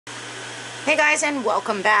Hey guys, and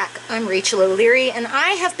welcome back. I'm Rachel O'Leary, and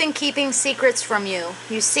I have been keeping secrets from you.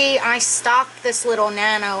 You see, I stocked this little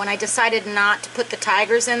nano and I decided not to put the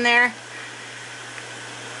tigers in there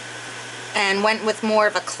and went with more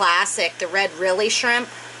of a classic, the red Rilly shrimp.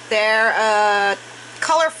 They're a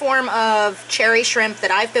color form of cherry shrimp that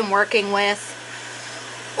I've been working with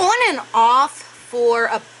on and off for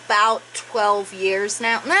about 12 years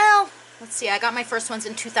now. Let's see, I got my first ones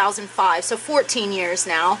in 2005, so 14 years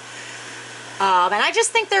now. And I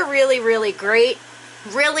just think they're really, really great.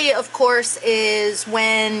 Really, of course, is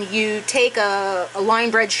when you take a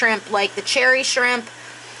line-bred shrimp like the cherry shrimp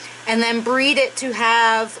and then breed it to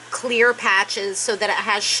have clear patches so that it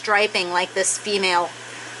has striping like this female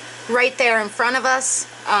right there in front of us.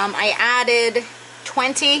 I added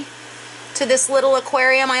 20 to this little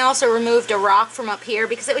aquarium. I also removed a rock from up here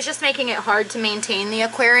because it was just making it hard to maintain the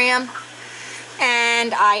aquarium.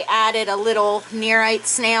 And I added a little nearite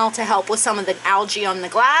snail to help with some of the algae on the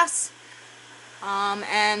glass.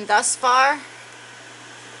 And thus far,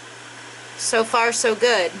 so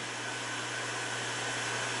good.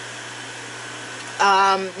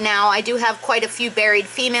 Now, I do have quite a few buried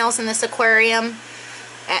females in this aquarium,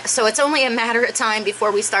 so it's only a matter of time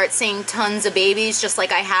before we start seeing tons of babies, just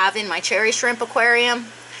like I have in my cherry shrimp aquarium.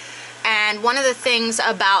 And one of the things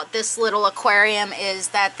about this little aquarium is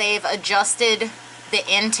that they've adjusted the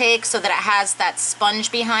intake so that it has that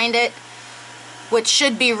sponge behind it, which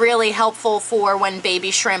should be really helpful for when baby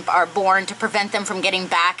shrimp are born to prevent them from getting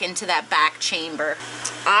back into that back chamber.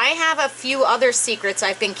 I have a few other secrets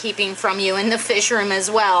I've been keeping from you in the fish room as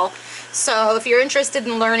well. So if you're interested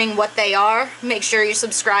in learning what they are, make sure you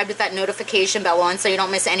subscribe with that notification bell on so you don't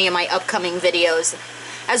miss any of my upcoming videos,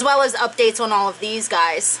 as well as updates on all of these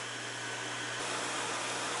guys.